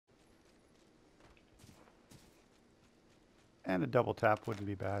And a double tap wouldn't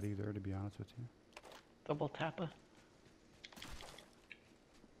be bad either, to be honest with you. Double tapper.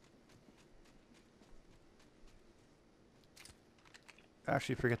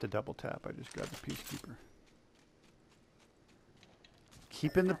 Actually, forget the double tap. I just grabbed the peacekeeper.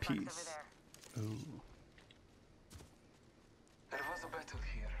 Keeping the peace. Ooh. There was a battle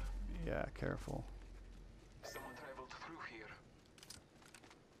here. Yeah, careful. Someone traveled through here.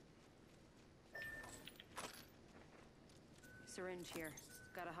 Syringe here.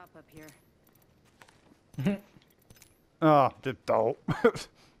 Gotta hop up here. Oh, don't. There was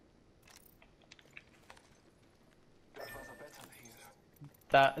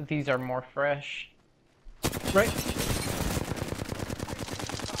a battle here. These are more fresh. Right.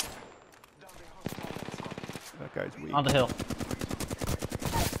 That guy's weak. On the hill.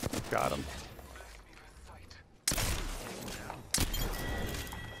 Got him.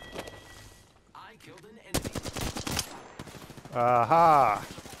 I killed an enemy. Aha!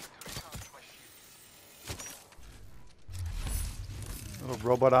 Little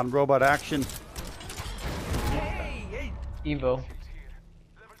robot on robot action. Hey! Evo.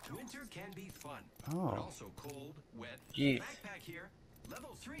 Winter can be fun, Oh. but also cold, wet. Jeez. Backpack here,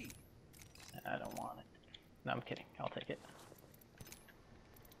 level 3. I don't want it. No, I'm kidding. I'll take it.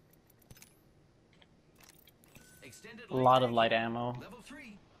 Extended A lot of mag light here, ammo. Level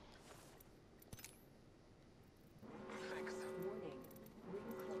 3. Thanks. Warning. Ring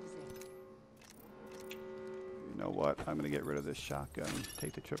closing. You know what? I'm gonna get rid of this shotgun.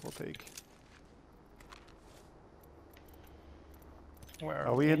 Take the triple take. Where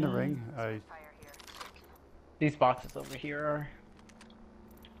Are we in the ring? Fire here. These boxes over here are.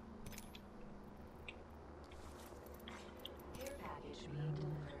 Care package being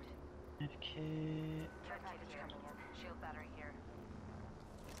delivered. Medkit. Care package coming in. Shield battery here.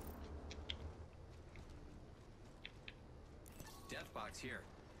 Death box here.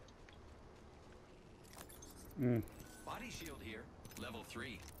 Mm. Body shield here, level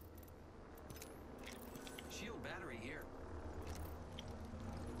 3. Shield battery here.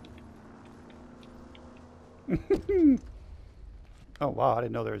 Oh wow, I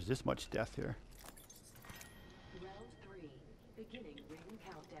didn't know there was this much death here. Round 3. Beginning ring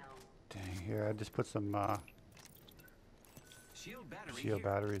countdown. Dang, here, I just put some Shield battery shield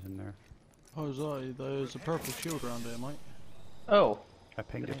here. batteries in there. Jose, there's a purple shield around here, mate. Oh. I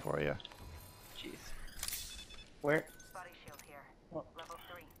pinged it for you. Jeez. Where? Body shield here. Well, Level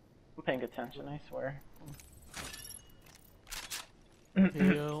 3. I'm paying attention, I swear.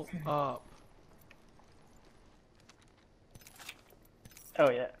 Heal up. Oh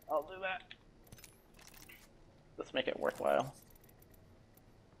yeah, I'll do that. Let's make it worthwhile.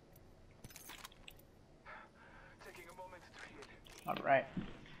 Taking a moment to heal. Alright.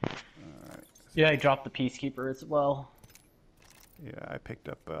 Alright. Yeah, I dropped the Peacekeeper as well. Yeah, I picked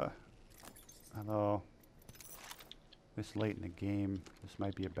up although this late in the game, this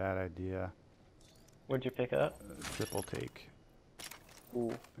might be a bad idea. What'd you pick up? Triple take.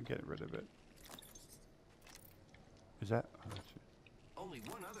 Ooh. I'm getting rid of it. Is that? Oh, that's it. Only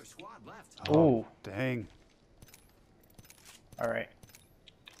one other squad left. Oh, Ooh. dang. Alright.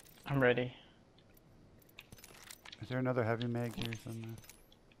 I'm ready. Is there another heavy mag here somewhere?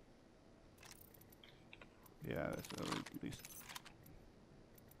 Yeah, that's at least.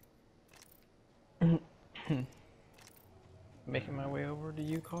 Making my way over to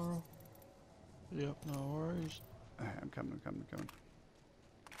you, Carl. Yep, no worries. Alright, I'm coming.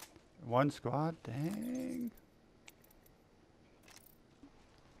 One squad? Dang.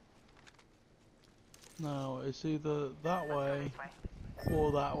 Now, it's either that way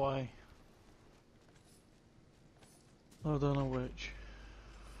or that way. I don't know which.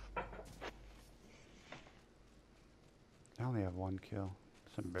 I only have one kill.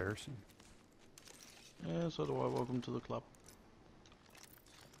 It's embarrassing. Yeah, so do I. Welcome to the club.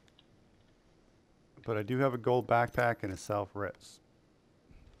 But I do have a gold backpack and a self-res.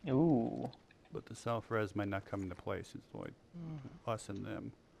 Ooh. But the self-res might not come into play since it's only us and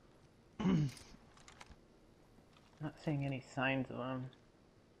them. Not seeing any signs of them.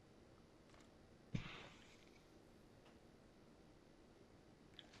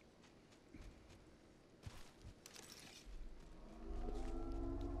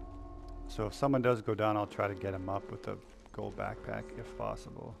 So if someone does go down, I'll try to get him up with a gold backpack if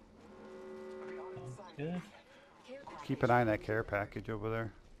possible. Sounds good. Keep an eye on that care package over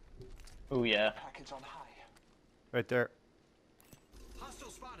there. Oh yeah. Package on high. Right there. Hostile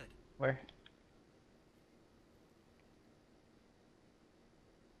spotted. Where?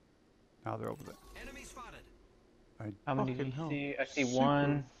 Now they're over there. Enemy spotted. How many do Fucking you hell. see? I see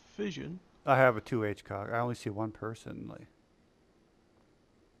one. Vision. I have a 2H cock. I only see one person. Like,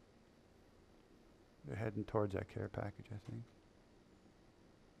 They're heading towards that care package, I think.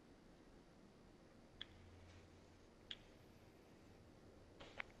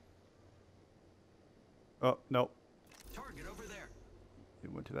 Oh, no. Target over there.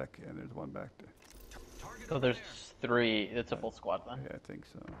 It went to that and there's one back there. Target So over there's there. 3. It's a full squad then. Yeah, I think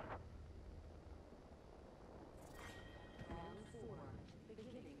so.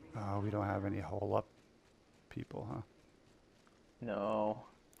 Oh, we don't have any hole up people, huh? No.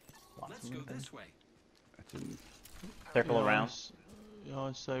 Lots Let's of go movement. this way. That's in. Circle Yeah, around. Yeah,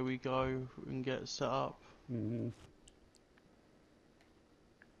 I say we go and get set up. Mm-hmm.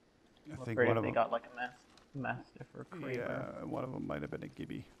 I I'm think afraid one if of they them. got like a mastiff or a craver. Yeah, one of them might have been a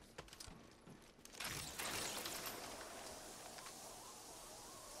gibby.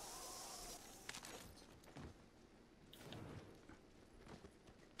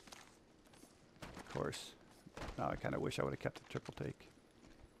 Of course. Now I kind of wish I would have kept the triple take.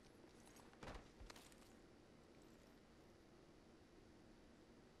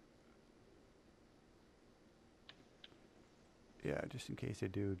 Yeah, just in case they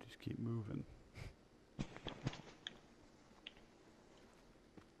do, just keep moving.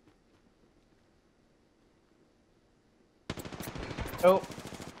 Oh,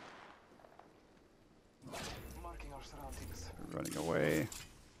 Marking our surroundings. They're running away.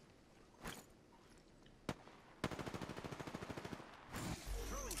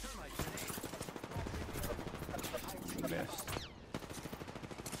 Throwing thermite grenade. Missed.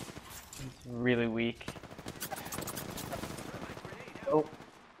 really weak. Thermite grenade out. Oh.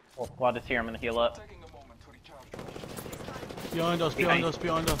 Well, squad is here. I'm gonna heal up. Taking a moment to recharge. Behind us, behind us,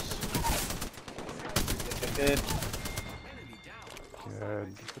 behind us. Good. Enemy down. Good.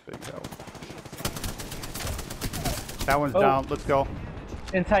 Just a big help. That one's Oh. down. Let's go.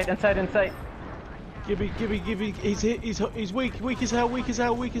 Inside, inside, inside. Gibby, he's hit, he's weak as hell, weak as hell.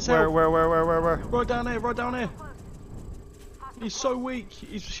 Where? Right down there, right down there. He's so weak,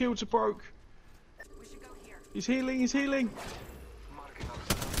 his shields are broke. We should go here. He's healing. Marking our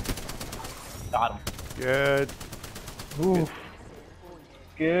surroundings. Got him. Good. Ooh.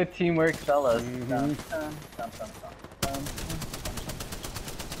 Good teamwork, fellas. Mhm. Dun, dun, dun, dun, dun, dun.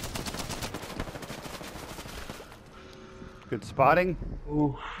 Good spotting.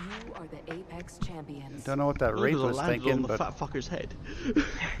 Ooh. You are the Apex champions. Don't know what that Wraith was landed thinking, on the but fat fucker's head.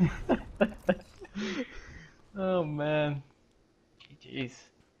 Oh man. GG's.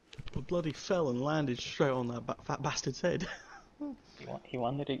 The bloody fell and landed straight on that fat bastard's head. He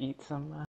wanted to eat some